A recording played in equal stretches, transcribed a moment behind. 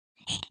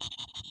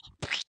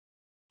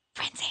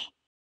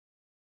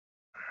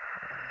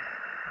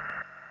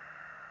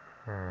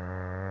There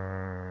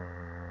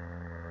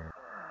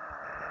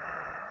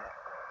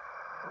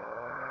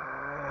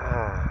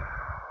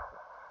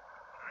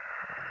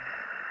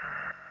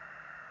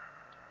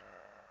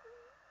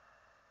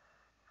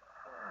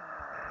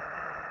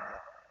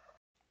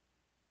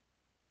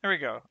we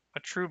go, a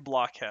true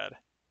blockhead.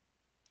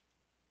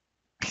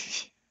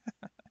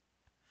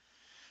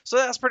 So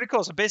that's pretty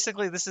cool. So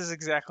basically, this is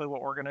exactly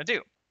what we're going to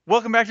do.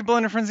 Welcome back to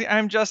Blender Frenzy.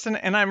 I'm Justin,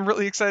 and I'm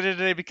really excited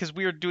today because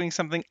we are doing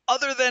something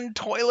other than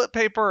toilet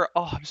paper.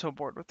 Oh, I'm so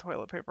bored with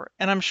toilet paper,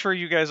 and I'm sure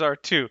you guys are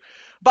too.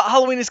 But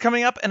Halloween is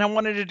coming up, and I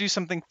wanted to do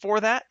something for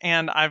that,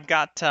 and I've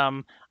got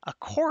a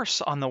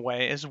course on the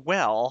way as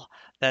well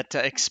that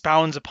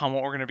expounds upon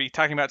what we're going to be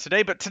talking about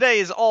today. But today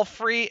is all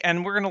free,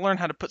 and we're going to learn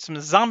how to put some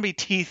zombie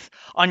teeth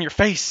on your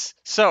face.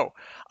 So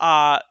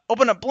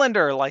open up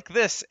Blender like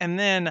this, and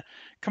then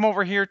come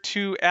over here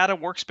to add a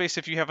workspace.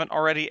 If you haven't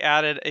already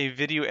added a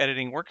video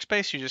editing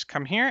workspace, you just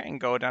come here and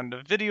go down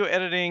to video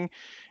editing,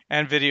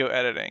 and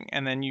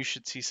then you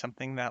should see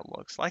something that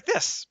looks like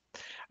this.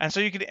 And so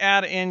you can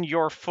add in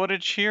your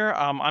footage here.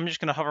 I'm just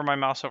going to hover my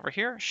mouse over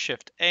here,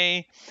 Shift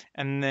A,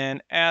 and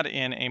then add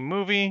in a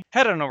movie.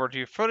 Head on over to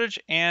your footage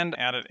and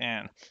add it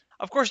in.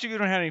 Of course, if you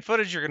don't have any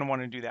footage, you're going to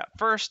want to do that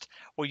first.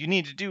 What you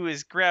need to do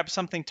is grab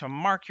something to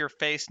mark your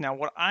face. Now,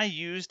 what I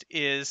used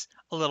is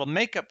a little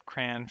makeup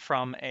crayon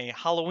from a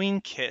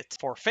Halloween kit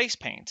for face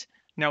paint.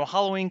 Now, a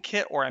Halloween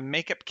kit or a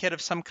makeup kit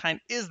of some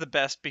kind is the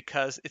best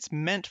because it's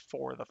meant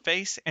for the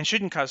face and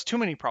shouldn't cause too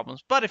many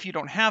problems. But if you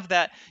don't have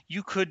that,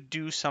 you could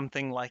do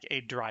something like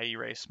a dry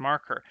erase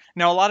marker.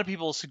 Now, a lot of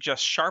people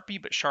suggest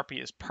Sharpie, but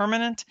Sharpie is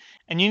permanent,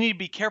 and you need to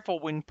be careful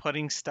when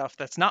putting stuff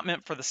that's not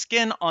meant for the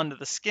skin onto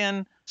the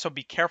skin. So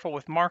be careful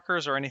with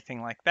markers or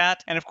anything like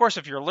that. And of course,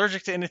 if you're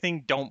allergic to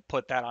anything, don't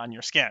put that on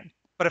your skin.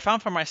 But I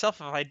found for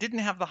myself, if I didn't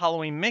have the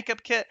Halloween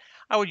makeup kit,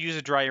 I would use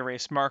a dry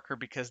erase marker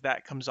because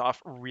that comes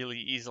off really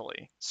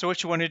easily. So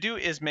what you want to do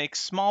is make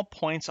small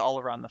points all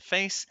around the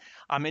face.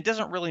 It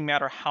doesn't really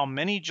matter how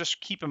many,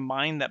 just keep in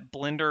mind that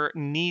Blender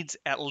needs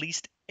at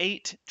least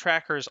 8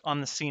 trackers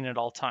on the scene at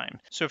all times.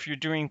 So if you're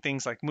doing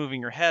things like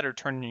moving your head or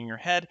turning your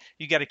head,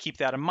 you got to keep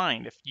that in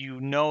mind. If you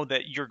know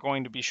that you're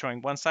going to be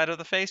showing one side of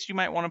the face, you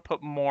might want to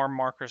put more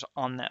markers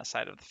on that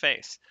side of the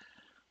face.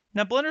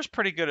 Now, Blender's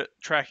pretty good at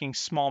tracking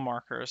small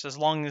markers as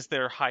long as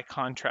they're high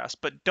contrast,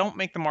 but don't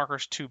make the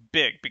markers too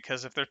big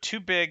because if they're too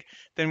big,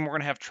 then we're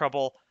going to have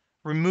trouble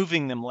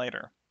removing them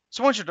later.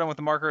 So once you're done with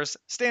the markers,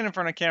 stand in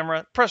front of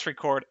camera, press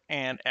record,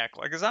 and act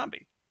like a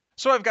zombie.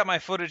 So I've got my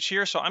footage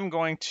here, so I'm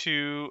going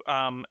to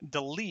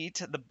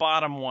delete the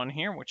bottom one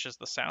here, which is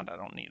the sound. I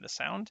don't need the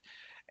sound.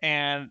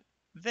 And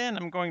then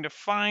I'm going to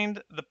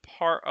find the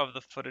part of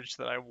the footage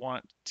that I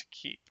want to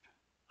keep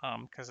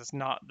because it's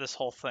not this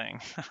whole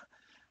thing.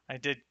 I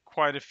did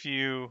quite a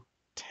few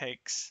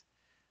takes.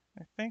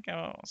 I think I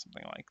want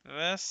something like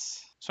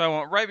this. So I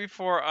want right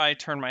before I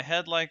turn my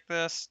head like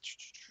this,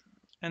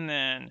 and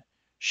then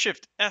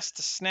Shift S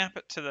to snap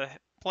it to the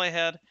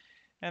playhead,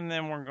 and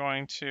then we're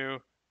going to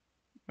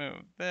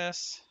move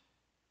this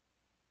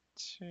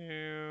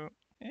to,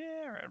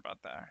 yeah, right about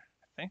there.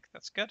 I think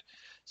that's good.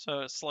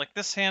 So select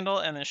this handle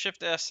and then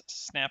Shift S,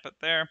 snap it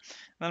there.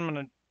 Then I'm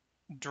going to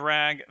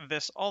drag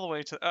this all the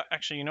way to,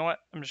 actually, you know what?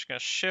 I'm just going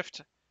to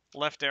Shift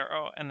left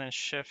arrow and then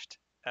Shift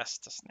S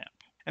to snap.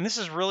 And this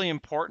is really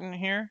important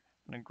here.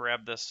 I'm going to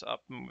grab this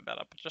up, move that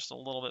up just a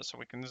little bit so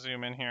we can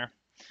zoom in here.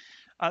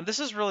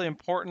 This is really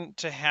important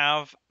to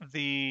have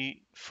the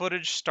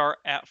footage start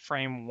at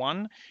frame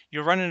 1.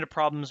 You'll run into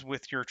problems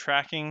with your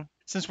tracking.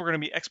 Since we're going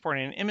to be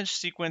exporting an image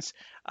sequence,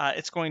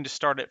 it's going to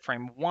start at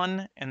frame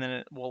 1, and then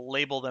it will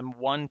label them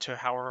 1 to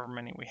however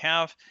many we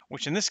have,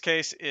 which in this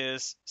case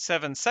is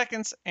 7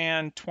 seconds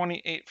and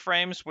 28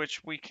 frames,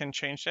 which we can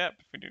change that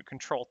if we do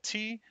Control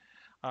T.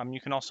 You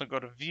can also go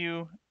to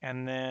View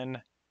and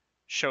then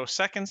Show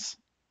Seconds,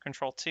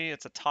 Control T,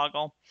 it's a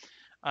toggle.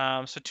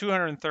 So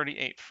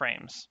 238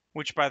 frames,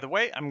 which by the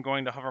way, I'm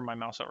going to hover my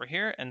mouse over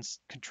here and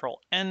Control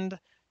End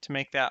to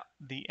make that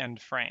the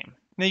end frame.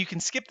 Now you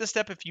can skip this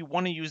step if you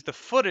want to use the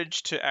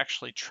footage to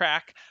actually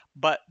track,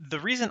 but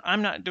the reason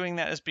I'm not doing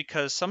that is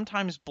because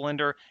sometimes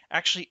Blender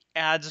actually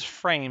adds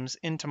frames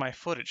into my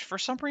footage for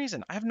some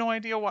reason. I have no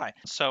idea why.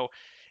 So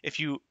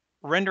if you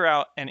render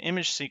out an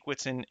image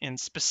sequence in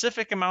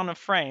specific amount of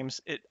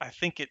frames, I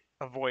think it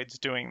avoids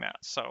doing that.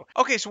 So,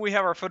 okay, so we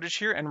have our footage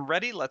here and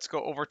ready. Let's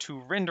go over to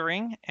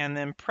rendering and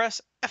then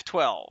press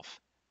F12.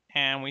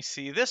 And we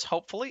see this,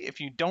 hopefully. If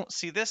you don't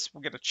see this,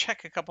 we're going to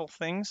check a couple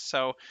things.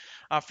 So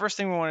first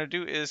thing we want to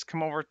do is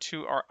come over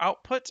to our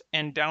output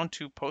and down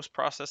to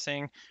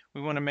post-processing.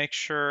 We want to make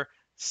sure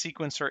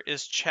sequencer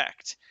is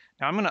checked.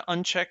 Now I'm going to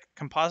uncheck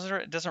compositor.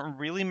 It doesn't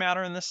really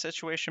matter in this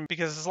situation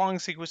because as long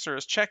as sequencer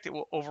is checked, it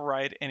will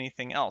override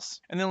anything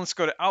else. And then let's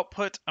go to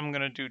output. I'm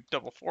going to do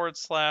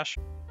 //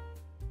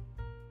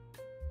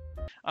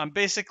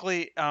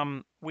 basically,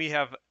 we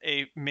have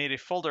made a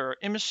folder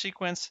image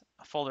sequence,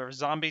 a folder of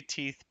zombie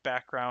teeth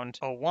background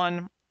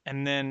 01,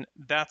 and then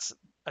that's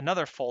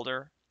another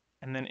folder.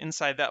 And then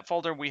inside that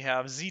folder, we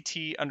have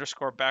ZT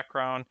underscore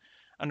background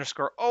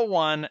underscore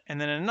 01,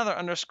 and then another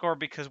underscore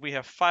because we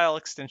have file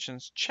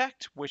extensions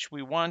checked, which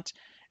we want,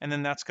 and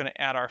then that's going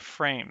to add our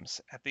frames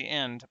at the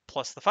end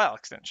plus the file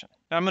extension.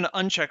 Now I'm going to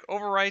uncheck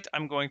overwrite.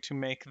 I'm going to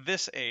make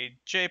this a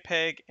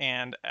JPEG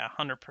and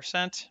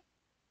 100%,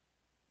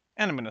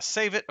 and I'm going to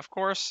save it, of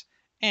course,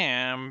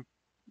 and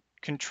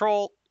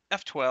Control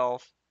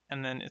F12,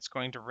 and then it's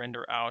going to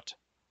render out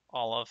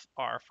all of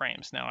our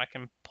frames. Now I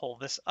can pull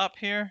this up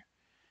here.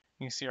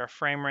 You can see our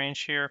frame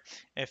range here.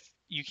 If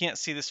you can't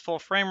see this full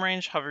frame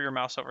range, hover your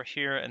mouse over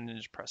here and then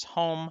just press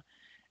home,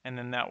 and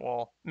then that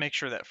will make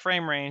sure that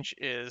frame range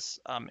is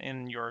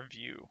in your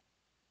view.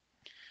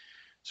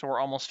 So we're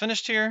almost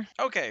finished here.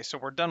 Okay, so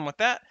we're done with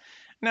that.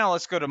 Now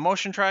let's go to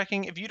motion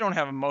tracking. If you don't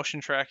have a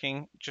motion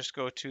tracking, just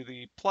go to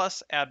the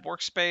plus, add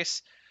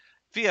workspace,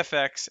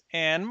 VFX,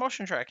 and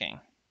motion tracking.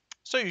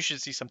 So you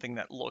should see something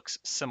that looks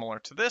similar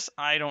to this.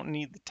 I don't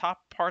need the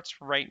top parts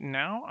right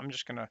now. I'm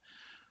just gonna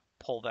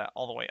pull that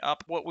all the way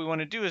up. What we want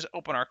to do is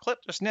open our clip.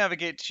 Just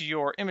navigate to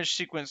your image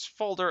sequence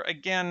folder.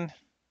 Again,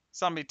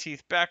 zombie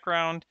teeth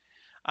background.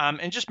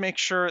 And just make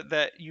sure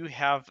that you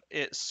have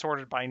it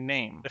sorted by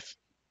name. If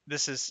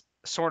this is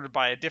sorted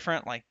by a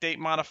different, like date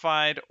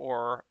modified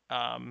or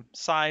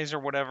size or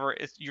whatever,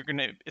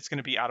 it's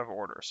gonna be out of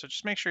order. So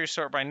just make sure you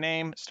sort by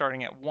name,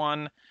 starting at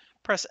 1.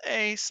 Press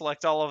A,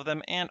 select all of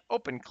them, and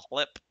open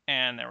clip.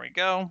 And there we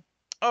go.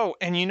 Oh,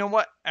 and you know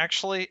what?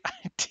 Actually,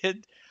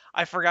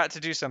 I forgot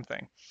to do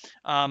something.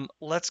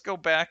 Let's go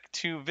back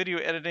to video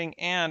editing,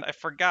 and I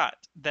forgot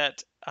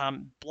that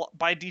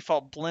by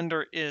default,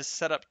 Blender is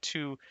set up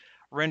to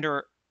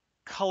render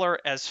color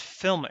as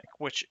filmic,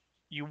 which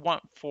you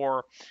want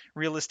for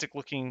realistic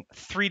looking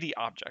 3D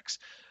objects.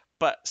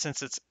 But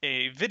since it's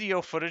a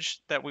video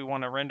footage that we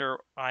want to render,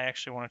 I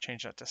actually want to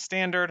change that to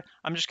standard.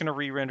 I'm just going to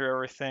re-render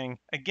everything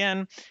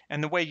again.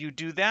 And the way you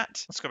do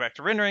that, let's go back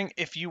to rendering.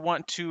 If you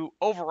want to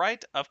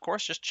overwrite, of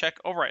course, just check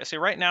overwrite. See,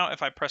 right now,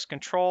 if I press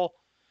Control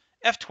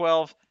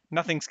F12,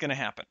 nothing's going to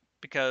happen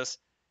because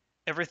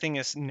everything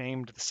is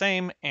named the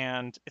same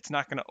and it's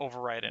not going to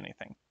overwrite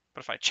anything.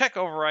 But if I check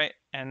overwrite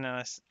and then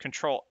I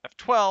Control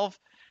F12,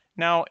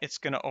 now it's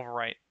going to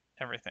overwrite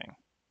everything.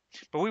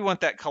 But we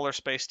want that color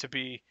space to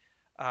be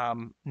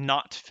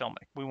not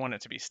filmic. We want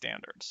it to be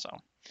standard. So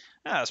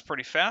that's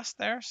pretty fast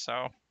there. So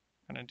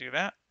I'm going to do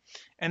that.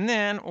 And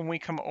then when we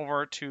come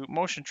over to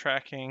motion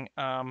tracking,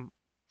 I'm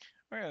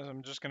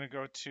just going to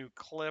go to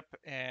clip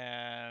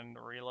and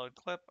reload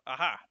clip.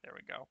 Aha, there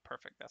we go.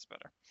 Perfect. That's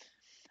better.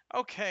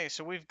 Okay,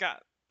 so we've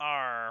got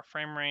our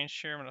frame range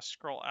here. I'm going to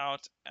scroll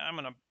out. I'm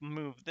going to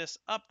move this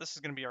up. This is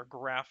going to be our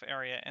graph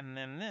area. And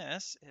then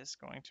this is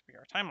going to be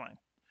our timeline.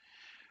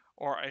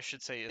 Or I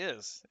should say it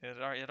is.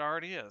 It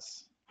already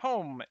is.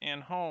 Home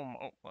and home.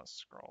 Oh, let's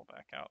scroll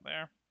back out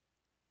there.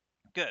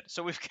 Good.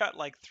 So we've got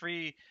like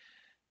 3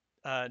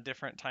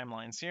 different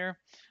timelines here.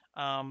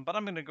 But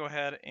I'm going to go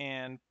ahead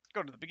and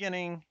go to the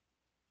beginning,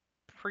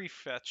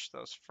 prefetch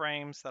those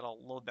frames. That'll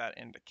load that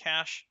into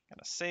cache.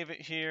 Gonna save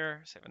it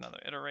here, save another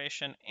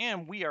iteration,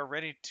 and we are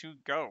ready to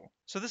go.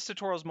 So this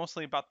tutorial is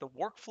mostly about the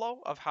workflow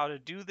of how to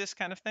do this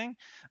kind of thing.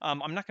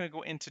 I'm not going to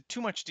go into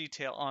too much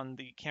detail on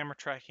the camera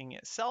tracking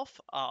itself.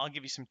 I'll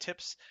give you some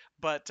tips,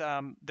 but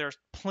there's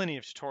plenty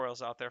of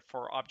tutorials out there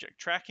for object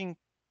tracking,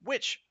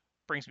 which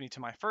brings me to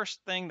my first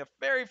thing. The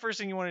very first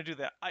thing you want to do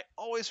that I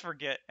always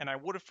forget, and I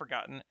would have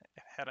forgotten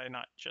had I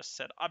not just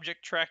said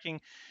object tracking,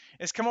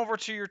 is come over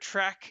to your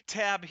track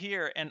tab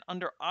here, and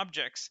under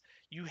objects,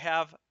 you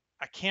have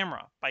a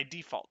camera by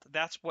default.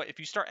 That's what, if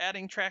you start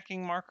adding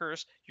tracking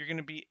markers, you're going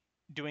to be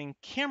doing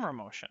camera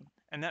motion.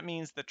 And that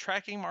means the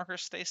tracking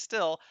markers stay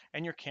still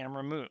and your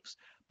camera moves.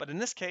 But in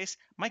this case,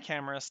 my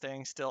camera is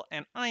staying still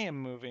and I am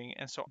moving.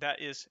 And so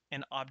that is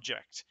an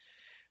object.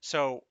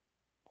 So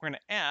we're going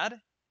to add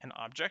an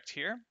object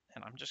here,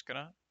 and I'm just going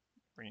to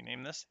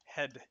rename this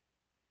head.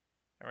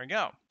 There we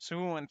go. So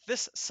we want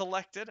this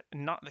selected,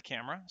 not the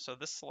camera. So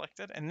this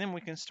selected, and then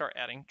we can start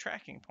adding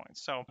tracking points.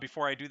 So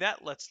before I do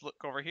that, let's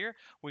look over here.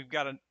 We've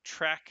got a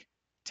track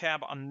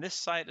tab on this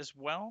side as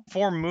well.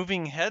 For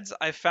moving heads,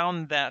 I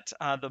found that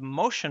the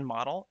motion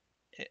model,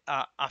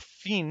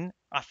 Affine,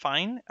 I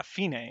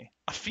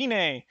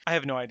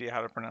have no idea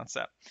how to pronounce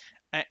that.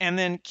 And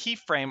then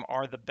keyframe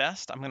are the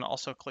best. I'm going to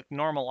also click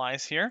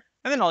normalize here.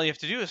 And then all you have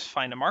to do is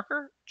find a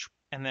marker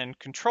and then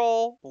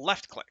control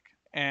left click.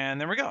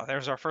 And there we go.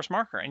 There's our first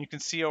marker. And you can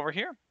see over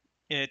here,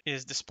 it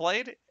is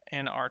displayed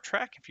in our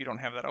track. If you don't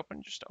have that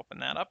open, just open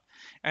that up.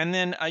 And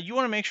then you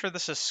want to make sure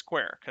this is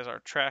square because our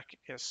track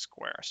is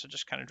square. So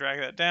just kind of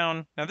drag that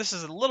down. Now this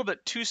is a little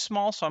bit too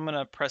small, so I'm going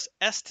to press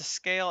S to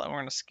scale, and we're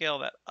going to scale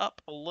that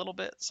up a little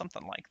bit,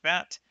 something like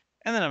that.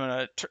 And then I'm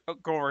going to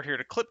go over here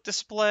to clip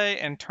display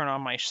and turn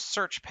on my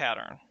search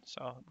pattern.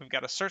 So we've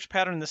got a search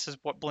pattern. This is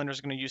what Blender is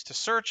going to use to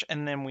search.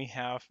 And then we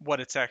have what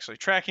it's actually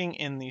tracking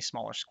in the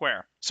smaller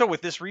square. So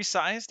with this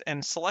resized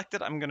and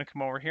selected, I'm going to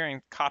come over here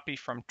and copy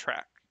from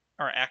track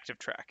or active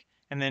track.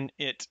 And then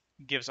it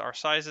gives our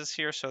sizes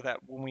here so that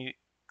when we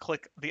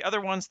click the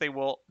other ones, they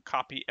will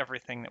copy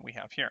everything that we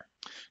have here.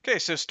 Okay,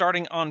 so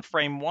starting on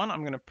frame 1, I'm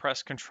going to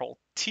press Control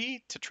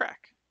T to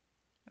track.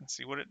 and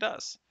see what it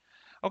does.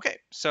 Okay,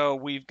 so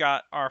we've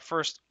got our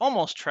first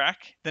almost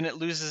track, then it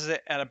loses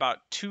it at about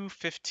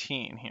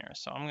 215 here.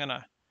 So I'm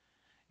gonna,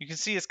 you can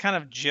see it's kind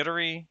of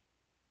jittery.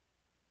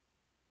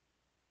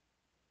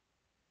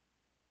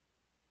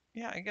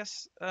 Yeah, I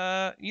guess,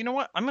 you know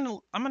what? I'm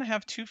gonna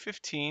have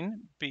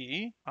 215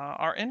 be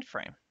our end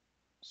frame.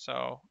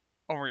 So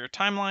over your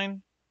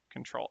timeline,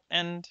 control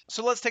end.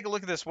 So let's take a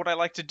look at this. What I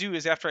like to do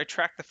is after I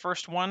track the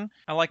first one,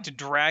 I like to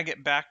drag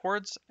it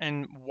backwards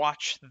and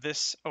watch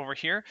this over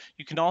here.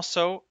 You can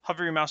also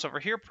hover your mouse over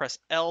here, press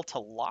L to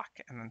lock,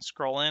 and then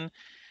scroll in.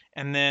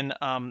 And then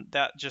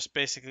that just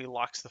basically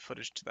locks the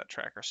footage to that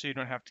tracker, so you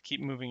don't have to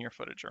keep moving your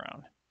footage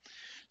around.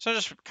 So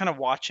just kind of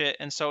watch it.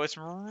 And so it's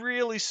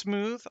really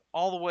smooth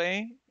all the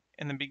way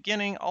in the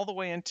beginning, all the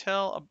way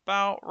until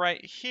about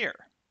right here,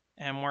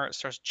 and where it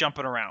starts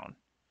jumping around.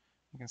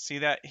 You can see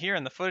that here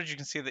in the footage, you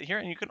can see that here,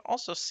 and you can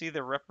also see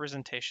the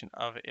representation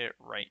of it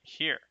right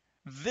here.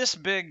 This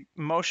big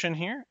motion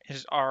here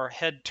is our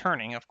head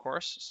turning, of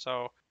course,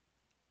 so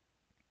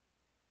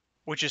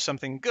which is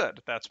something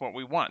good. That's what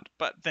we want.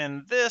 But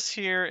then this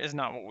here is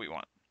not what we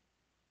want.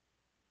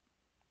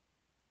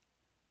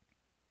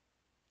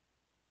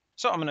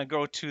 So I'm going to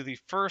go to the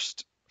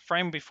first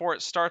frame before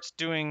it starts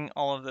doing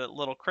all of the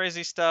little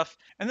crazy stuff.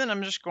 And then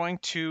I'm just going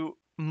to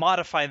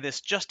modify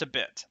this just a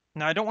bit.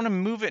 Now I don't want to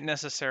move it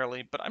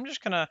necessarily, but I'm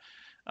just going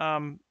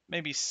to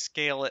maybe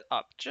scale it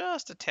up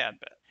just a tad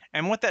bit.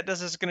 And what that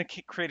does is it's going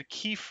to create a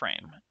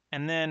keyframe.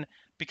 And then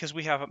because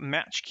we have a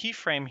match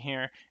keyframe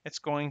here, it's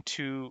going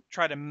to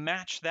try to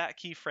match that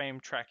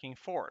keyframe tracking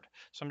forward.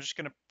 So I'm just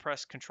going to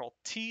press Control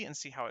T and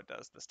see how it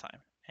does this time.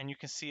 And you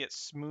can see it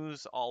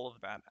smooths all of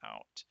that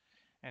out.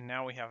 And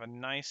now we have a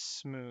nice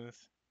smooth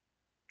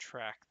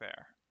track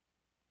there.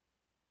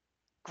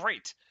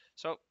 Great.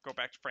 So go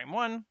back to frame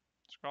one,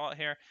 scroll out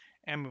here,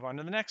 and move on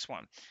to the next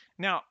one.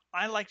 Now,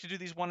 I like to do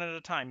these one at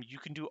a time. You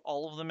can do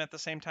all of them at the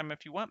same time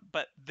if you want,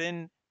 but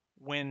then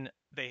when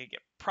they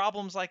get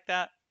problems like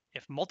that,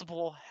 if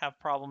multiple have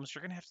problems,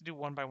 you're going to have to do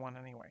one by one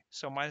anyway.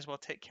 So might as well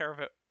take care of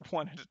it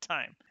one at a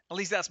time. At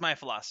least that's my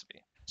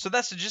philosophy. So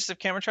that's the gist of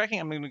camera tracking.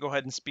 I'm going to go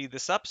ahead and speed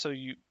this up so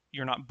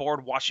you're not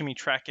bored watching me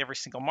track every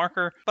single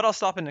marker, but I'll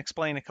stop and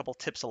explain a couple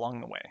tips along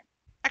the way.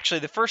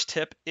 Actually, the first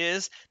tip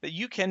is that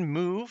you can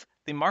move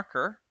the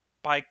marker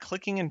by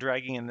clicking and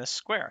dragging in this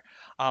square.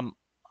 I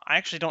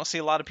actually don't see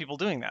a lot of people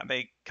doing that.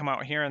 They come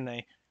out here and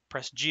they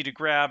press G to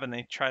grab and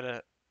they try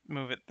to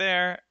move it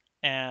there,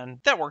 and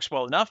that works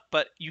well enough,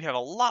 but you have a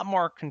lot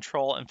more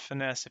control and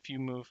finesse if you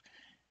move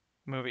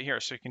it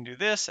here. So you can do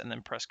this and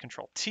then press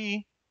Control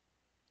T.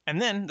 And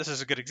then, this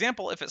is a good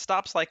example, if it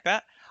stops like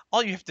that,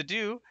 all you have to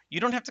do, you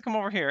don't have to come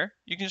over here.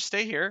 You can just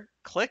stay here,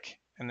 click,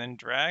 and then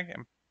drag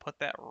and put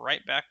that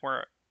right back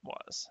where it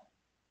was.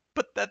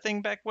 Put that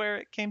thing back where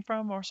it came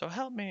from, or so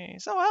help me,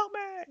 so help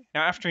me.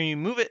 Now, after you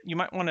move it, you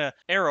might want to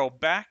arrow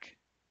back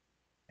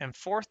and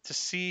forth to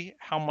see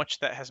how much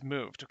that has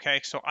moved, okay?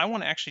 So I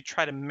want to actually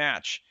try to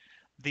match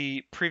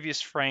the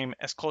previous frame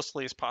as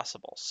closely as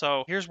possible.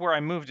 So here's where I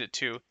moved it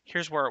to.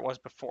 Here's where it was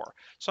before.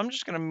 So I'm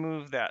just going to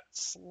move that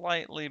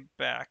slightly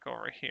back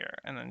over here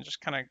and then just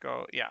kind of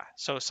go, yeah,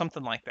 so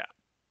something like that.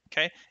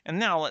 Okay, and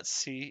now let's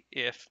see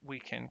if we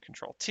can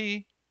Control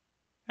T.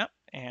 Yep,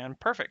 and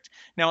perfect.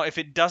 Now, if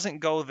it doesn't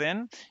go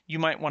then, you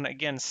might want to,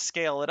 again,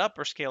 scale it up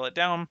or scale it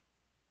down.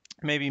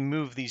 Maybe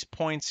move these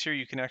points here.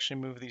 You can actually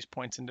move these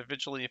points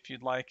individually if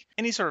you'd like.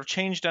 Any sort of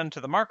change done to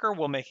the marker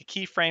will make a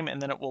keyframe,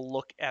 and then it will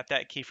look at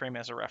that keyframe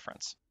as a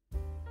reference.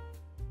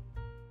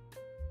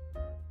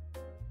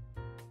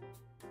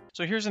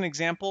 So here's an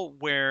example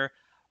where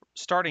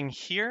starting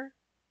here,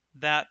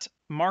 that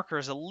marker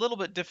is a little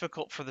bit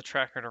difficult for the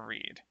tracker to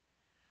read.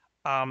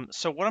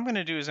 So what I'm going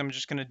to do is I'm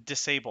just going to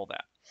disable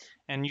that.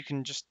 And you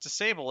can just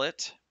disable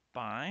it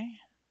by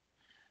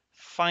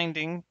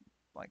finding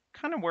like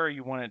kind of where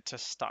you want it to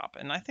stop.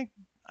 And I think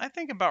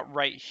about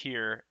right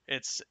here,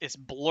 it's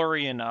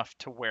blurry enough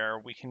to where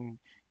we can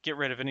get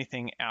rid of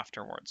anything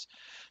afterwards.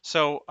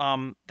 So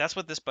that's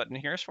what this button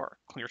here is for,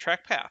 clear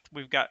track path.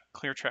 We've got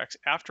clear tracks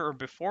after or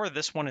before.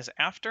 This one is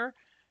after,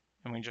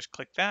 and we just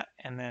click that,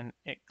 and then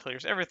it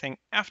clears everything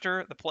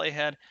after the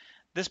playhead.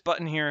 This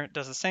button here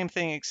does the same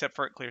thing, except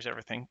for it clears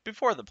everything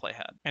before the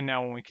playhead. And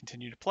now when we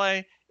continue to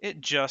play,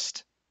 it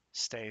just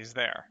stays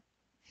there.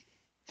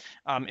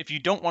 If you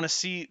don't want to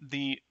see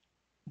the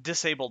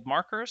disabled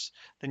markers,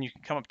 then you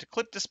can come up to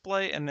clip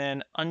display and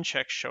then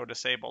uncheck show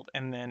disabled,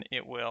 and then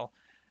it will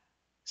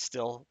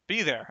still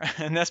be there.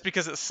 And that's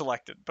because it's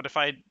selected. But if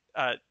I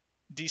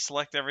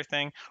deselect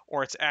everything,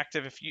 or it's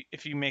active,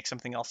 if you make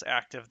something else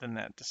active, then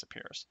that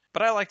disappears.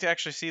 But I like to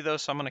actually see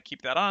those, so I'm going to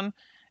keep that on.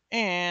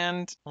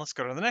 And let's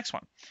go to the next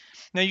one.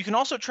 Now you can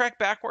also track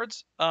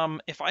backwards.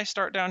 If I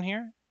start down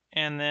here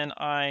and then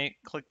I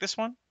click this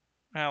one,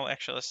 well,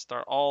 actually let's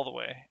start all the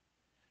way.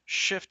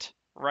 Shift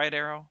right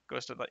arrow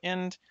goes to the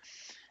end,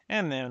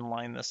 and then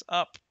line this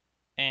up,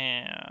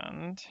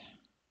 and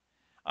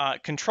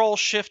Control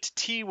Shift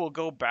T will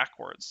go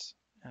backwards,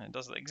 and it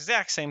does the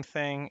exact same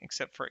thing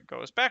except for it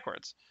goes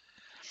backwards.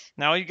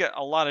 Now you get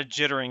a lot of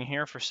jittering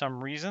here for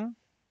some reason.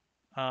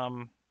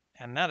 and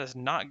that is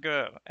not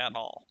good at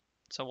all.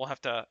 So we'll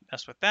have to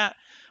mess with that.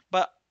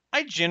 But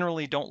I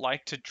generally don't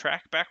like to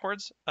track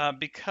backwards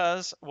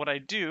because what I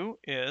do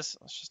is,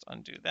 let's just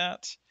undo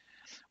that.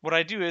 What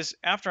I do is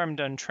after I'm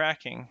done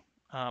tracking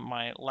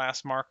my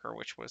last marker,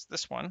 which was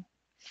this one,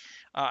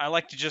 I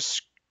like to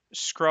just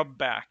scrub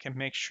back and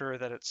make sure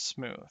that it's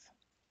smooth.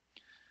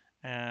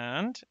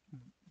 And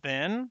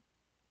then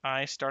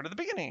I start at the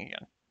beginning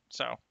again.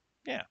 So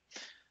yeah,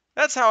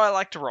 that's how I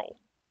like to roll.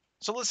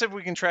 So let's see if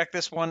we can track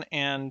this one,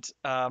 and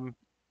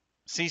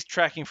see,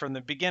 tracking from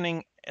the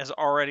beginning is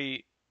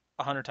already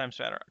 100 times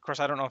better. Of course,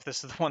 I don't know if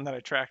this is the one that I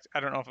tracked. I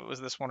don't know if it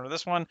was this one or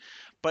this one,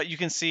 but you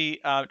can see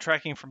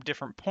tracking from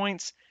different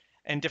points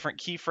and different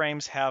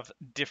keyframes have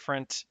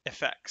different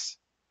effects.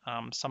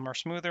 Some are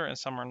smoother and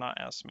some are not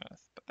as smooth,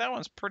 but that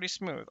one's pretty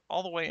smooth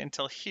all the way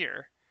until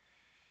here.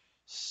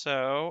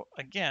 So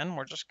again,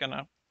 we're just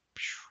gonna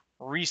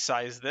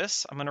resize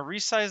this. I'm gonna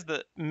resize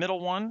the middle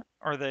one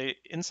or the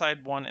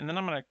inside one, and then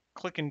I'm gonna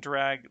click and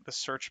drag the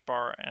search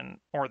bar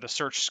or the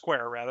search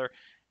square rather,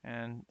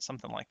 and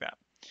something like that.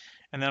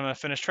 And then I'm gonna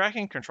finish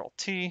tracking, Control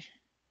T,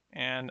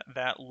 and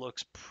that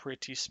looks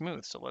pretty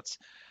smooth. So let's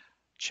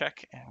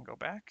check and go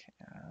back.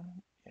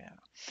 And yeah.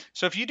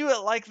 So if you do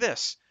it like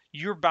this,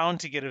 you're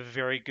bound to get a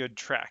very good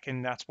track,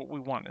 and that's what we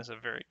want, is a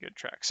very good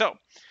track. So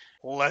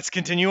let's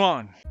continue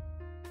on.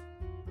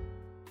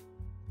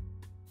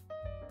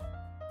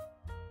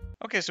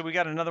 Okay, so we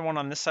got another one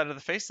on this side of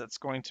the face that's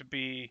going to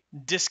be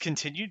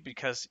discontinued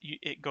because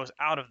it goes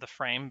out of the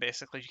frame.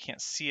 Basically, you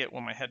can't see it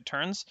when my head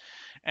turns.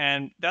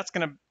 And that's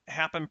going to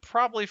happen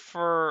probably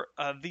for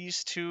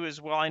these two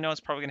as well. I know it's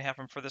probably going to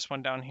happen for this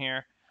one down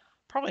here.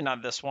 Probably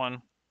not this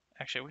one.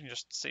 Actually, we can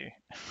just see.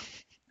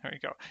 There you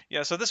go.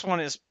 Yeah, so this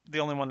one is the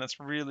only one that's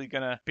really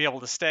going to be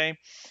able to stay.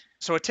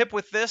 So a tip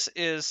with this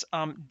is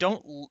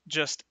don't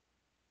just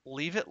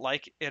leave it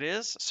like it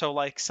is. So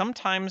like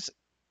sometimes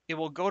it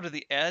will go to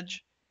the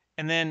edge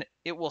and then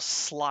it will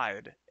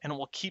slide and it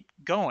will keep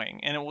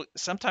going, and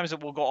sometimes it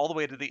will go all the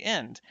way to the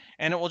end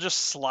and it will just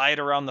slide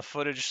around the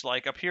footage,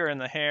 like up here in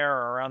the hair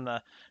or around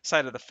the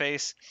side of the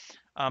face.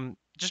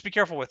 Just be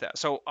careful with that.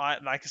 So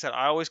like I said,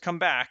 I always come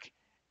back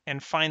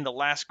and find the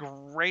last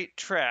great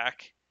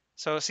track.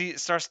 So see, it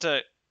starts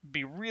to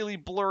be really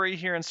blurry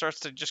here and starts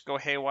to just go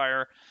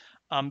haywire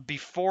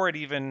before it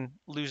even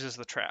loses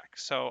the track.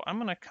 So I'm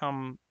going to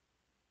come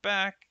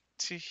back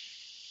to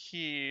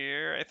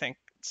here, I think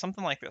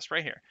something like this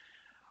right here.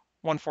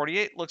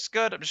 148 looks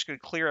good. I'm just going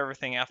to clear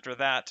everything after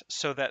that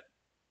so that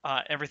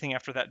everything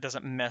after that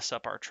doesn't mess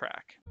up our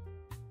track.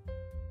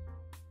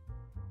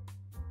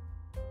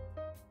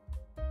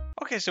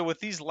 Okay, so with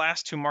these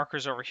last two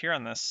markers over here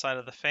on this side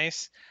of the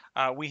face,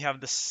 we have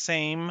the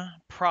same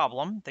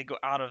problem. They go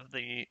out of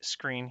the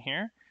screen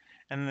here,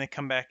 and then they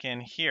come back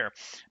in here.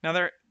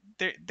 Now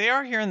they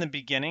are here in the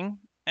beginning,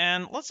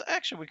 and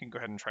we can go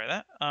ahead and try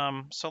that.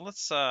 So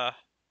let's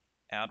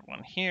add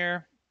one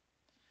here,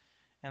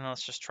 and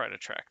let's just try to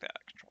track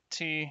that. Control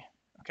T.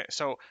 Okay,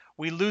 so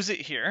we lose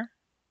it here,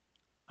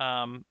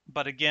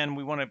 but again,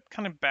 we want to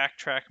kind of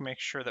backtrack, make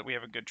sure that we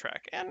have a good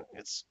track, and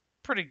it's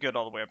pretty good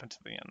all the way up into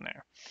the end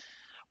there.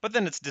 But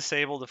then it's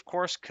disabled, of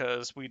course,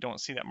 because we don't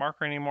see that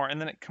marker anymore,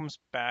 and then it comes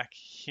back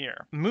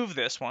here. Move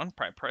this one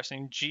by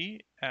pressing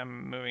G and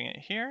moving it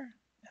here,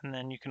 and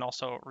then you can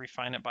also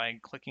refine it by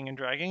clicking and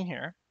dragging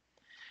here.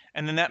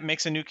 And then that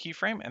makes a new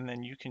keyframe, and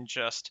then you can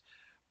just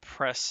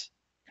press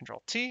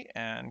Control T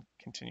and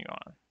continue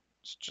on.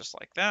 It's just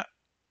like that.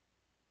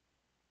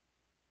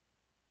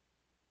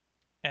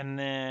 And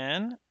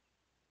then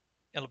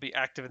it'll be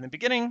active in the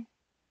beginning,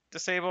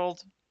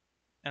 disabled,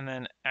 and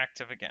then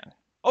active again.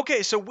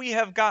 Okay, so we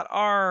have got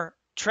our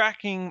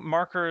tracking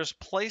markers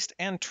placed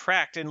and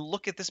tracked, and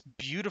look at this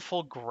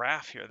beautiful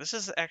graph here. This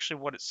is actually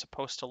what it's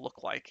supposed to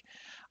look like,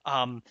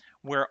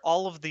 where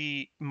all of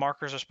the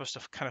markers are supposed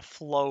to kind of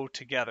flow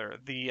together,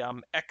 the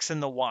X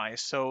and the Y.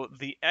 So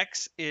the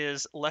X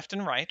is left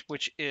and right,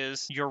 which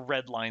is your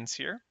red lines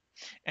here,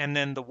 and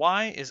then the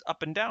Y is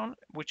up and down,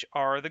 which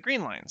are the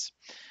green lines.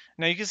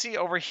 Now you can see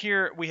over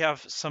here we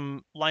have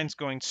some lines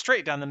going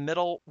straight down the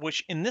middle,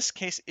 which in this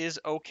case is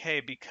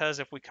okay, because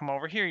if we come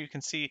over here, you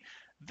can see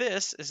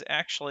this is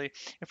actually,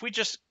 if we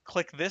just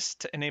click this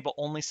to enable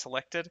only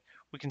selected,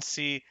 we can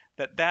see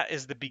that that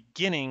is the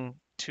beginning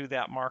to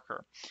that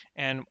marker.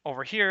 And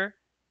over here,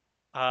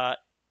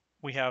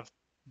 we have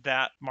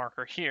that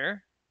marker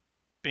here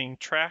being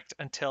tracked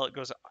until it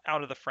goes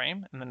out of the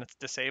frame, and then it's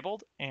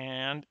disabled,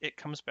 and it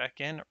comes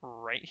back in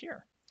right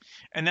here.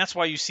 And that's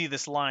why you see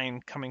this line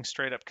coming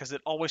straight up, because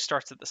it always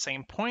starts at the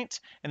same point,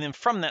 and then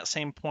from that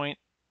same point,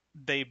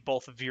 they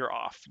both veer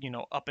off,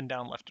 up and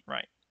down, left and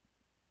right.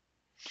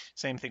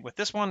 Same thing with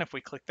this one. If we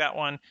click that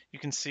one, you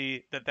can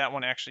see that that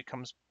one actually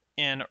comes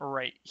in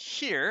right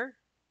here,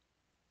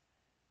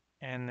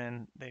 and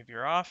then they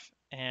veer off,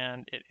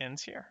 and it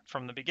ends here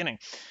from the beginning.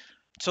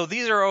 So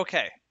these are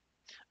okay.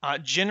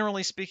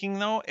 Generally speaking,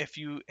 though, if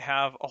you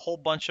have a whole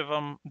bunch of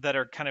them that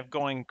are kind of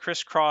going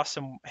crisscross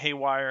and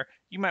haywire,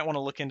 you might want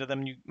to look into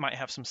them. You might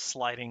have some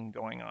sliding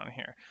going on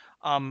here.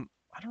 I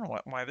don't know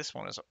why this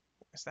one is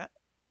is that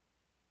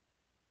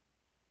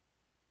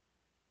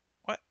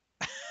what?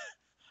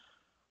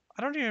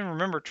 I don't even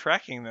remember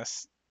tracking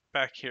this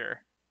back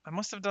here. I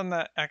must have done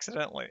that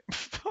accidentally.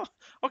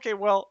 Okay,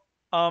 well,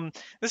 um,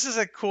 this is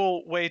a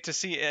cool way to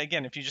see,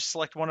 again, if you just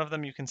select one of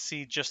them, you can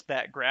see just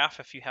that graph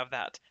if you have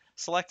that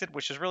selected,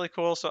 which is really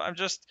cool. So I'm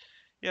just,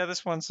 yeah,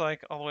 this one's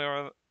like all the way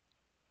over.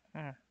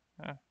 eh,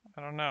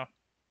 I don't know.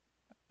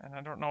 And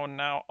I don't know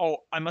now. Oh,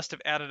 I must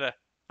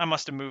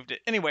have moved it.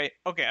 Anyway,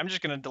 okay, I'm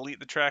just going to delete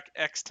the track,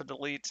 X to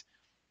delete.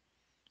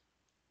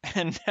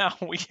 And now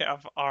we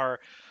have our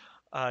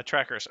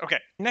trackers. Okay,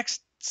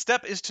 next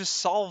step is to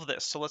solve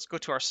this. So let's go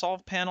to our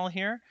solve panel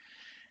here.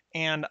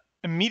 And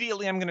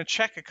immediately I'm going to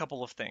check a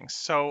couple of things.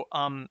 So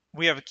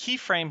we have a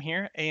keyframe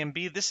here, A and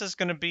B. This is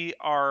going to be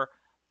our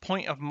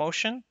point of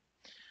motion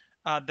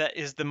that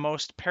is the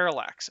most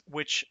parallax,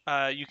 which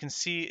you can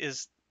see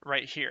is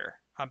right here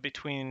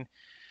between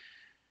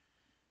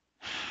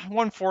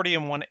 140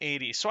 and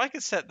 180. So I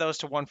could set those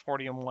to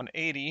 140 and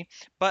 180,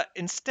 but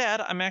instead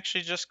I'm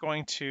actually just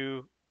going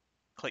to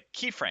click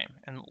keyframe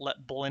and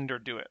let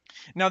Blender do it.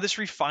 Now this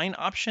refine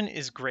option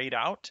is grayed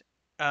out.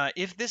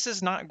 If this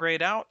is not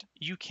grayed out,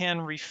 you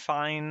can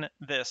refine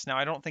this. Now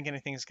I don't think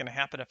anything is going to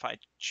happen if I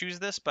choose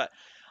this, but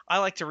I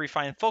like to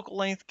refine focal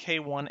length,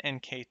 K1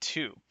 and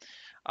K2.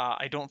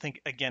 I don't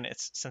think, again,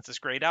 since it's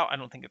grayed out, I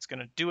don't think it's going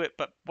to do it.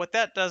 But what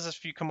that does is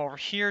if you come over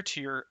here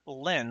to your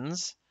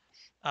lens,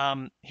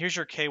 here's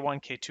your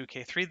K1, K2,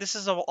 K3. This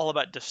is all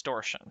about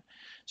distortion.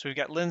 So we've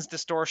got lens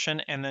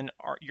distortion and then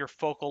your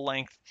focal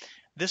length.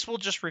 This will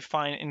just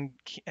refine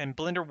and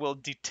Blender will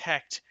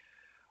detect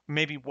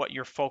maybe what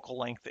your focal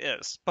length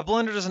is. But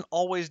Blender doesn't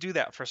always do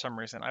that for some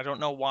reason. I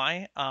don't know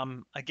why.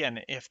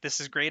 Again, if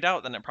this is grayed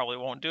out, then it probably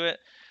won't do it.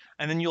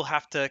 And then you'll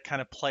have to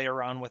kind of play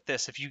around with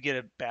this if you get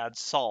a bad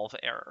solve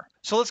error.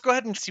 So let's go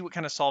ahead and see what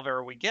kind of solve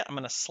error we get. I'm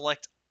going to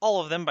select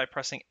all of them by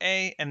pressing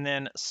A and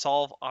then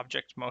solve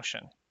object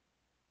motion.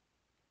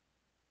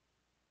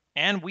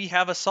 And we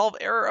have a solve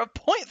error of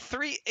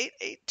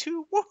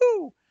 0.3882.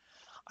 Woohoo!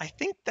 I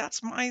think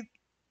that's my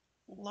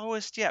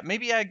lowest yet.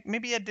 Maybe I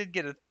did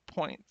get a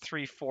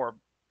 0.34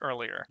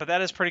 earlier, but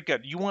that is pretty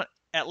good. You want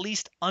at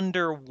least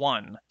under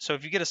 1. So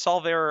if you get a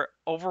solve error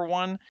over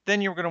 1,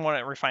 then you're going to want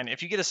to refine it.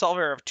 If you get a solve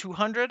error of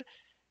 200,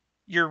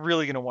 you're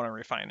really going to want to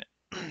refine it.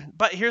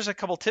 But here's a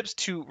couple tips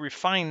to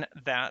refine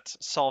that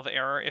solve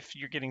error if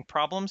you're getting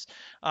problems.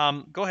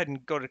 Go ahead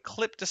and go to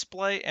clip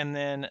display and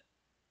then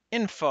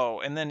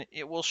info, and then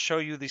it will show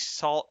you the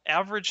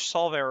average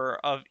solve error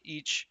of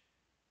each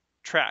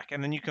track.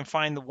 And then you can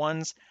find the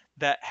ones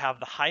that have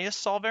the highest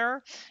solve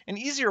error. An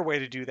easier way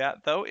to do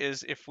that, though,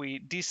 is if we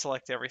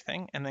deselect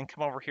everything and then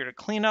come over here to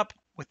cleanup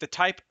with the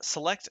type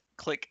select,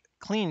 click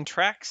clean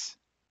tracks.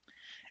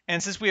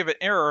 And since we have an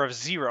error of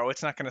 0,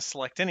 it's not going to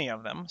select any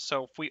of them.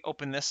 So if we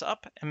open this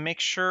up and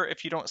make sure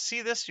if you don't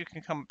see this, you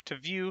can come to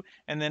view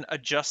and then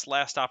adjust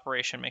last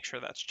operation, make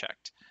sure that's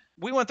checked.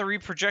 We want the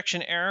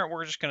reprojection error.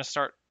 We're just going to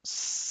start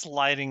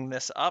sliding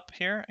this up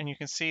here. And you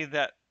can see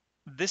that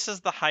this is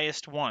the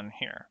highest one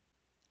here,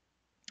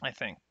 I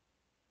think.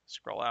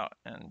 Scroll out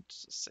and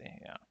see,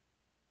 yeah.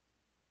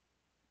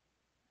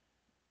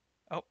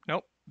 Oh,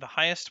 nope. The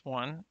highest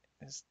one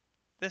is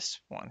this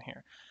one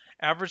here.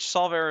 Average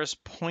solve error is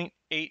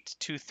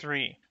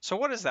 0.823. So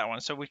what is that one?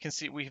 So we can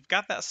see we've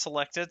got that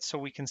selected so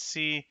we can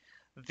see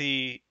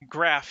the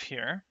graph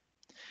here.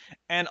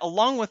 And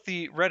along with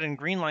the red and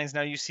green lines,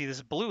 now you see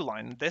this blue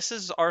line. This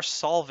is our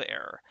solve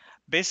error.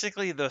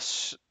 Basically, the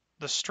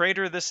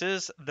straighter this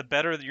is, the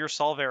better your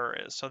solve error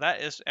is. So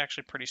that is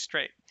actually pretty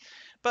straight.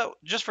 But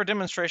just for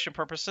demonstration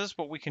purposes,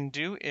 what we can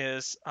do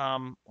is,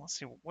 let's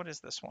see, what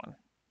is this one?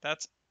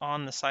 That's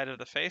on the side of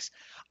the face.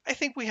 I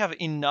think we have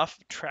enough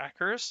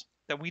trackers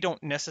that we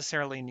don't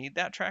necessarily need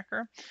that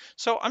tracker.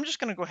 So I'm just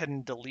going to go ahead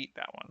and delete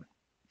that one.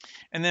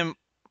 And then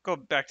go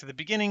back to the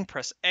beginning,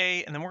 press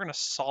A, and then we're going to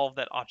solve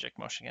that object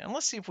motion again. And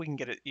let's see if we can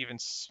get it even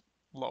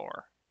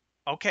lower.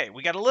 Okay,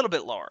 we got a little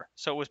bit lower.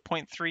 So it was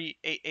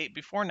 0.388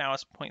 before, now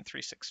it's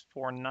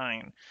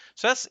 0.3649.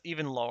 So that's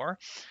even lower,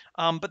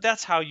 but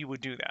that's how you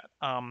would do that.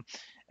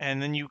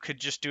 And then you could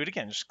just do it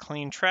again, just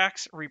clean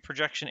tracks,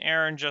 reprojection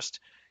error, and just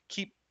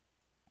keep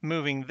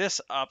moving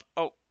this up.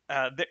 Oh,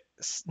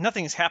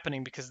 nothing's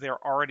happening because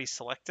they're already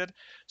selected.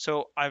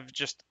 So I've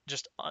just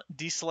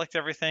deselect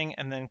everything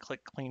and then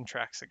click clean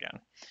tracks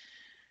again.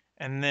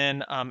 And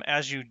then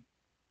as you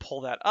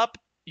pull that up,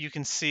 you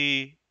can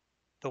see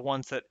the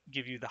ones that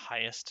give you the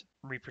highest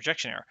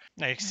reprojection error.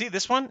 Now you can see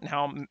this one.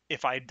 Now,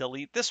 if I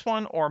delete this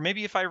one, or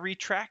maybe if I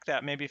retract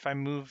that, maybe if I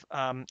move,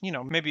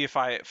 maybe if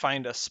I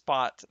find a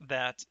spot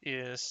that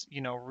is,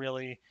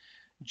 really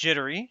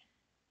jittery.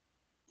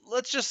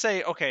 Let's just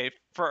say, okay,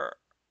 for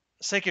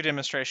sake of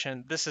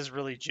demonstration, this is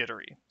really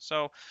jittery.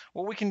 So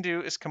what we can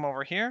do is come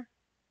over here,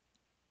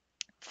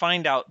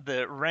 find out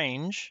the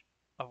range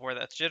of where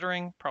that's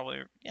jittering, probably,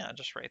 yeah,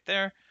 just right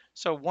there.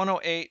 So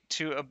 108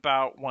 to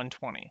about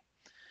 120.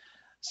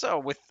 So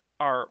with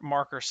our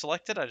marker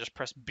selected, I just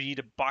press B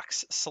to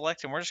box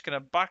select, and we're just going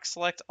to box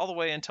select all the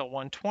way until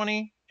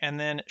 120, and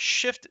then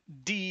Shift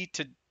D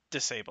to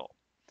disable.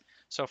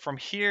 So from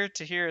here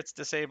to here, it's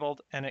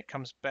disabled, and it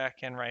comes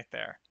back in right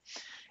there.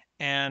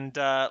 And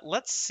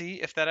let's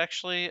see if that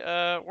actually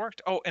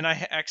worked. Oh, and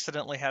I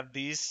accidentally have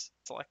these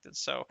selected.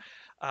 So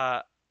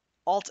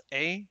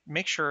Alt-A,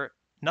 make sure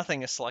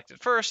nothing is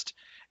selected first,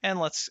 and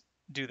let's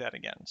do that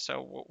again.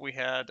 So what we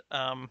had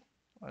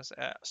was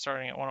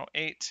starting at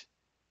 108.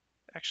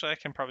 Actually, I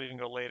can probably even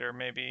go later,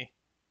 maybe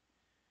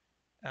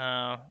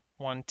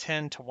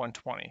 110 to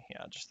 120.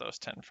 Yeah, just those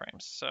 10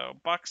 frames. So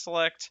box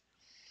select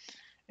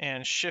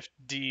and Shift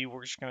D,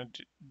 we're just going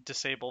to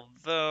disable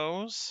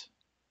those.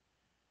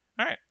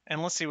 All right,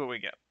 and let's see what we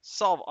get.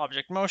 Solve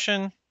object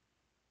motion,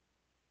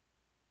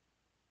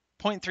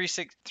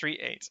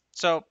 0.3638.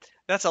 So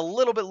that's a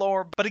little bit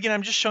lower, but again,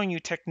 I'm just showing you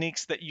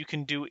techniques that you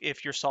can do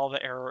if your solve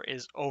error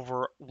is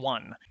over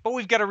 1. But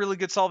we've got a really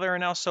good solve error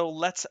now, so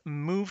let's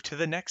move to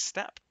the next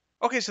step.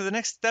 Okay, so the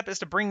next step is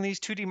to bring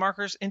these 2D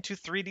markers into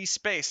 3D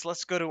space.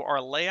 Let's go to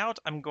our layout.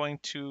 I'm going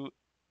to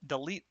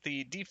delete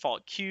the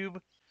default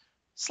cube,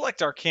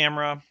 select our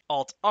camera,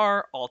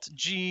 Alt-R,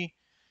 Alt-G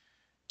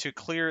to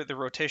clear the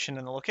rotation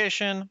in the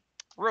location,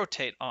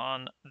 rotate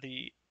on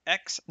the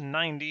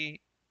X90,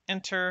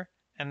 enter,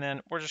 and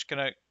then we're just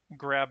going to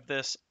grab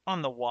this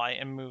on the Y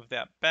and move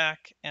that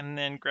back, and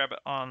then grab it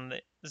on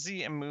the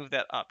Z and move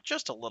that up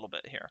just a little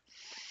bit here.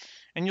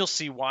 And you'll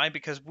see why,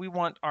 because we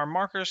want our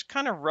markers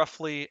kind of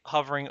roughly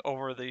hovering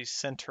over the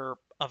center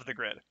of the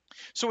grid.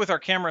 So with our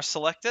camera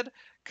selected,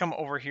 come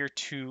over here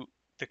to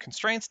the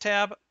Constraints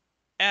tab,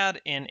 add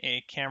in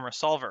a camera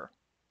solver,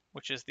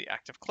 which is the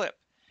active clip.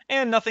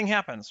 And nothing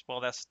happens.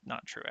 Well, that's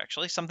not true,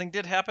 actually. Something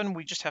did happen.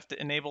 We just have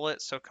to enable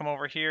it. So come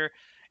over here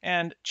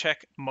and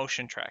check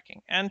motion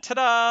tracking. And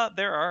ta-da,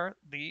 there are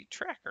the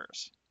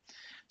trackers.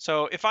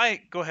 So if I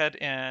go ahead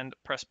and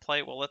press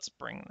play, well, let's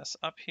bring this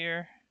up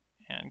here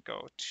and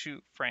go to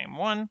frame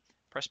 1,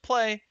 press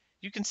play,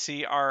 you can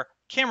see our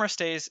camera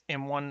stays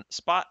in one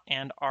spot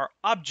and our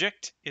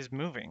object is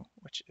moving,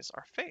 which is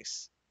our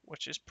face,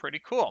 which is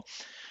pretty cool.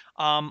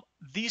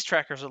 These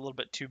trackers are a little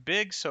bit too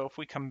big, so if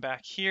we come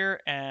back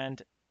here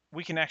and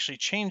we can actually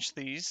change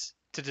these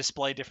to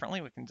display differently.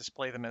 We can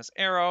display them as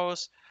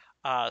arrows,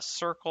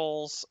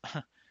 circles,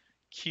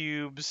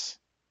 cubes,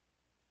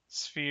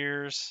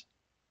 spheres.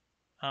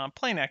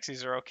 Plane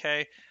axes are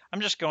okay. I'm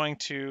just going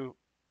to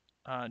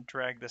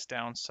drag this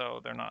down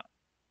so they're not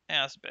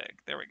as big.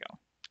 There we go.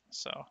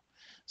 So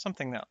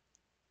something that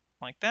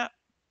like that.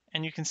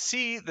 And you can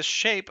see the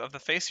shape of the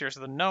face here, so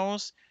the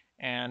nose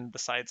and the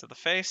sides of the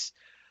face.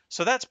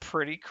 So that's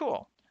pretty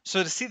cool.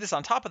 So to see this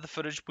on top of the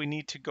footage, we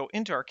need to go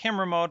into our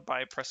camera mode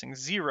by pressing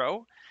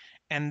 0,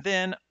 and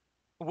then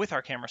with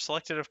our camera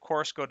selected, of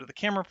course, go to the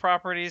camera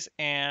properties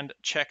and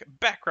check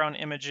background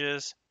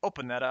images,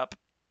 open that up,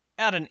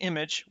 add an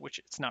image, which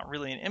it's not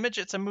really an image,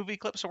 it's a movie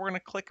clip. So we're going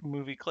to click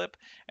movie clip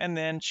and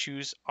then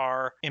choose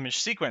our image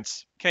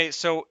sequence. Okay,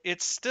 so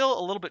it's still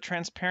a little bit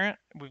transparent.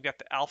 We've got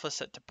the alpha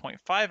set to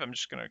 0.5. I'm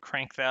just going to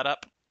crank that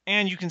up.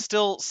 And you can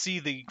still see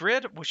the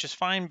grid, which is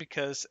fine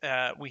because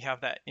we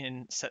have that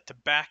in set to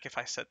back. If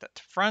I set that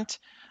to front,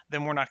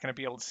 then we're not going to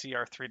be able to see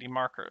our 3D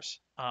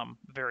markers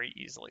very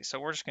easily. So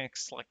we're just going to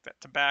select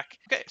that to back.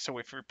 Okay, so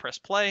if we press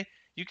play,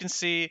 you can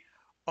see,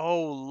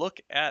 oh,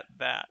 look at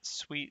that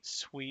sweet,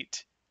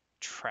 sweet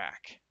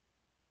track.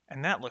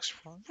 And that looks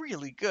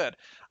really good.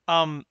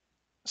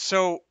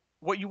 So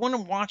what you want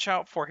to watch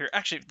out for here,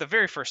 actually, the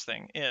very first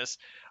thing is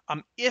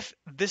if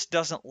this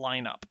doesn't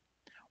line up,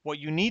 what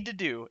you need to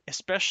do,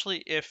 especially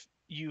if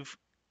you've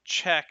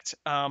checked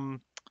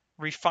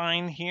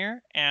refine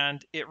here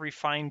and it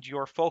refined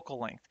your focal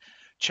length.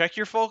 Check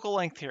your focal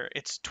length here.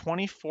 It's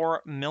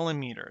 24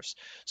 millimeters.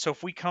 So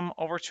if we come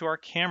over to our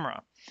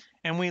camera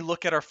and we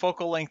look at our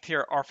focal length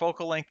here, our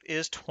focal length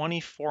is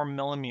 24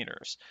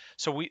 millimeters.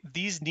 So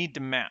these need to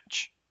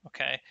match,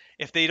 okay?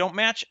 If they don't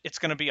match, it's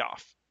gonna be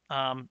off.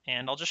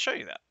 And I'll just show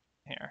you that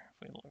here.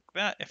 If we look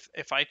at that,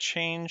 if I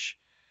change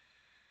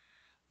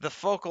the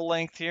focal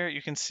length here,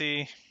 you can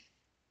see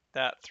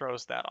that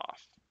throws that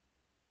off.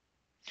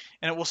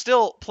 And it will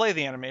still play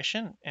the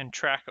animation and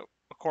track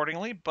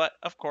accordingly, but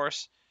of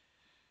course,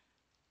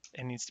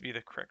 it needs to be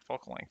the correct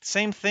focal length.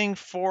 Same thing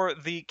for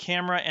the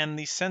camera and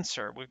the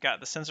sensor. We've got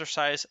the sensor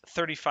size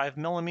 35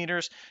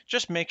 millimeters.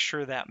 Just make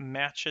sure that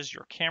matches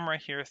your camera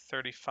here,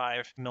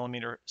 35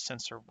 millimeter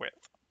sensor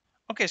width.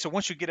 Okay, so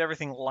once you get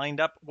everything lined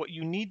up, what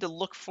you need to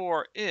look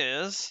for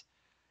is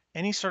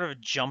any sort of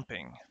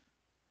jumping.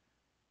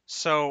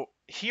 So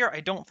here,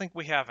 I don't think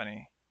we have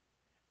any.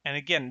 And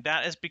again,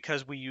 that is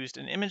because we used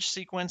an image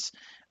sequence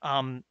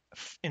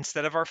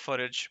instead of our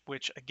footage,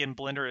 which again,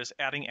 Blender is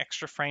adding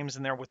extra frames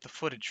in there with the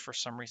footage for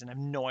some reason. I have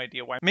no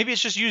idea why. Maybe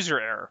it's just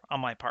user error on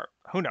my part.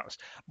 Who knows?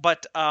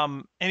 But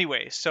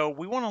anyway, so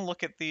we want to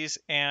look at these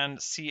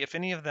and see if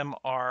any of them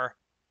are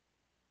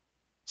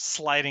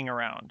sliding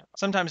around.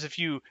 Sometimes if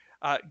you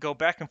go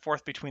back and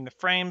forth between the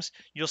frames,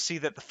 you'll see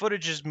that the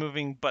footage is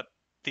moving, but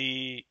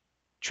the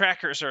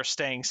trackers are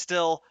staying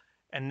still,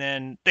 and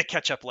then they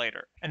catch up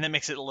later, and that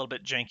makes it a little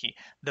bit janky.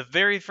 The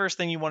very first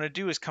thing you want to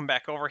do is come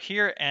back over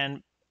here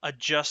and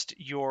adjust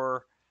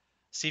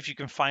see if you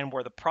can find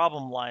where the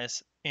problem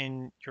lies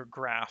in your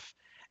graph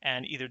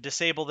and either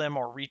disable them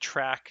or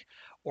retrack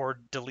or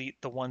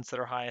delete the ones that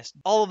are highest.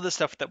 All of the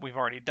stuff that we've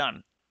already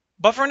done.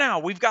 But for now,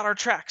 we've got our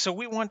track. So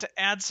we want to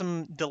add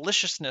some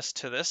deliciousness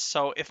to this.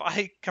 So if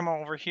I come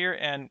over here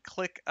and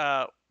click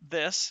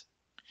this,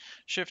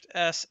 Shift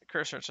S,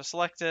 cursor to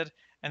selected,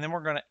 and then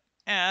we're going to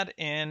add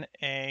in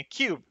a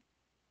cube.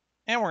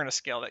 And we're going to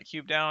scale that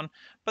cube down.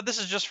 But this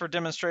is just for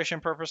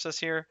demonstration purposes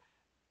here.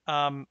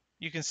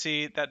 You can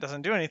see that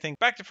doesn't do anything.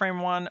 Back to frame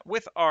one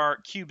with our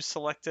cube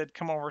selected,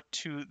 come over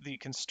to the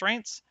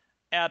constraints,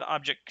 add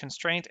object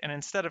constraint, and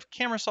instead of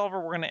camera solver,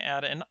 we're going to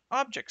add an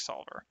object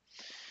solver.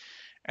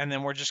 And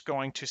then we're just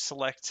going to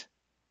select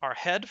our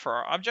head for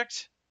our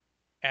object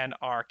and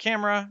our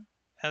camera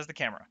as the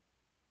camera.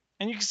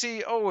 And you can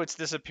see, oh, it's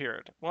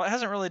disappeared. Well, it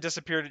hasn't really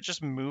disappeared, it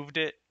just moved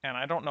it, and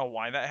I don't know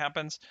why that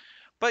happens.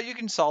 But you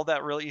can solve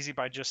that real easy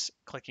by just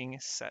clicking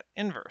set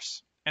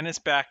inverse. And it's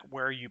back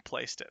where you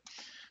placed it.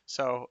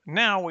 So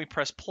now we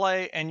press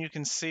play and you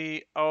can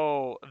see,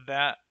 oh,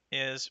 that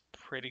is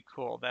pretty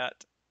cool. That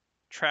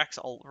tracks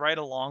right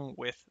along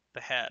with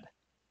the head.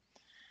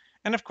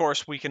 And of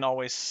course, we can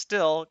always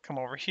still come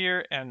over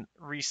here and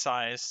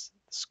resize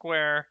the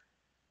square,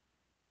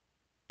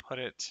 put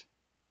it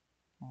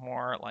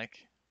more like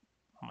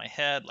on my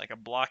head, like a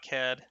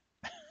blockhead.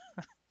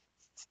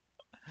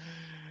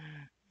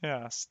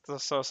 Yeah,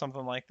 so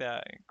something like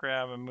that.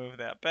 Grab and move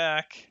that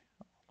back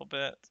a little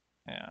bit.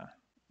 Yeah,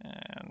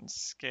 and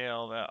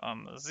scale that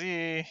on the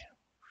Z.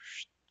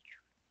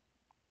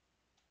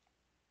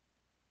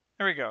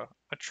 There we go,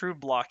 a true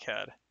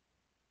blockhead.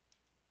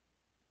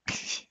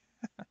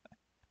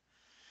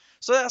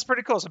 So that's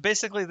pretty cool. So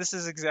basically, this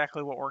is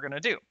exactly what we're going to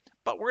do.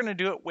 But we're going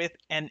to do it with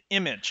an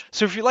image.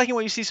 So if you're liking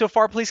what you see so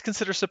far, please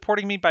consider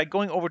supporting me by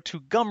going over to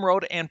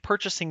Gumroad and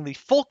purchasing the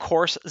full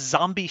course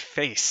Zombie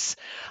Face.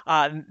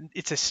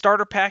 It's a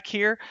starter pack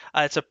here.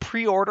 It's a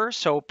pre-order,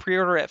 so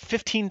pre-order at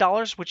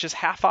 $15, which is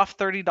half off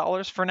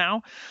 $30 for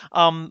now.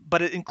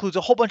 But it includes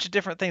a whole bunch of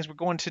different things. We're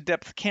going to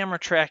depth camera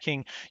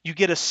tracking. You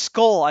get a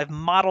skull. I've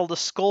modeled a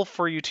skull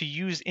for you to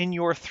use in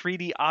your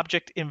 3D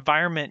object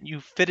environment. You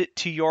fit it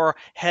to your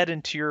head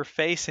and to your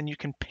face, and you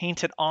can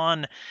paint it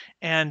on,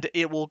 and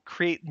it will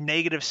create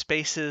negative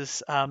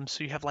spaces,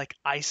 so you have like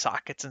eye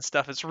sockets and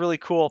stuff. It's really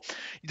cool.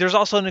 There's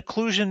also an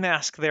occlusion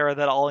mask there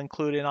that I'll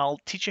include, and I'll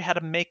teach you how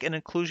to make an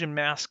occlusion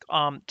mask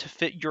to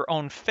fit your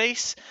own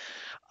face.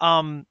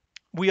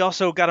 We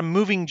also got a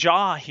moving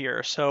jaw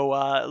here, so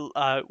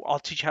I'll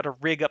teach you how to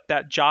rig up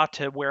that jaw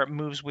to where it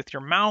moves with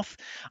your mouth.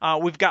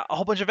 We've got a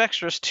whole bunch of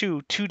extras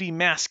too, 2D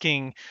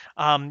masking,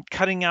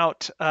 cutting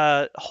out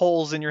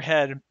holes in your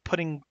head,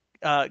 putting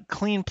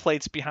clean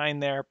plates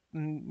behind there,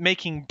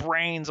 making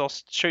brains. I'll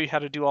show you how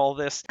to do all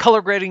this.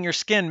 Color grading your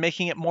skin,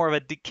 making it more of a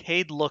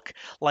decayed look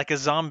like a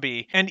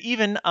zombie, and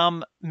even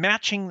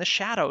matching the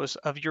shadows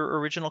of your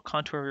original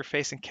contour of your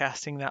face and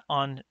casting that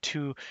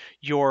onto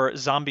your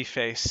zombie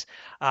face.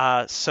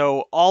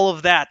 So all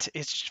of that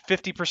is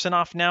 50%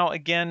 off now.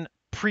 Again,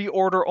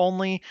 pre-order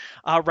only.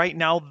 Right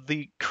now,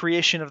 the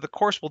creation of the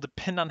course will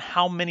depend on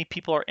how many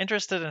people are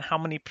interested and how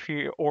many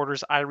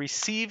pre-orders I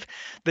receive.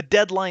 The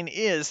deadline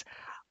is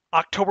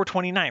October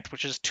 29th,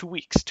 which is 2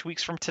 weeks, 2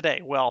 weeks from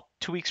today. Well,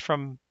 2 weeks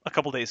from a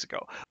couple days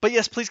ago. But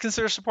yes, please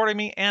consider supporting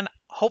me, and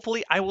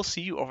hopefully I will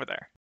see you over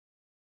there.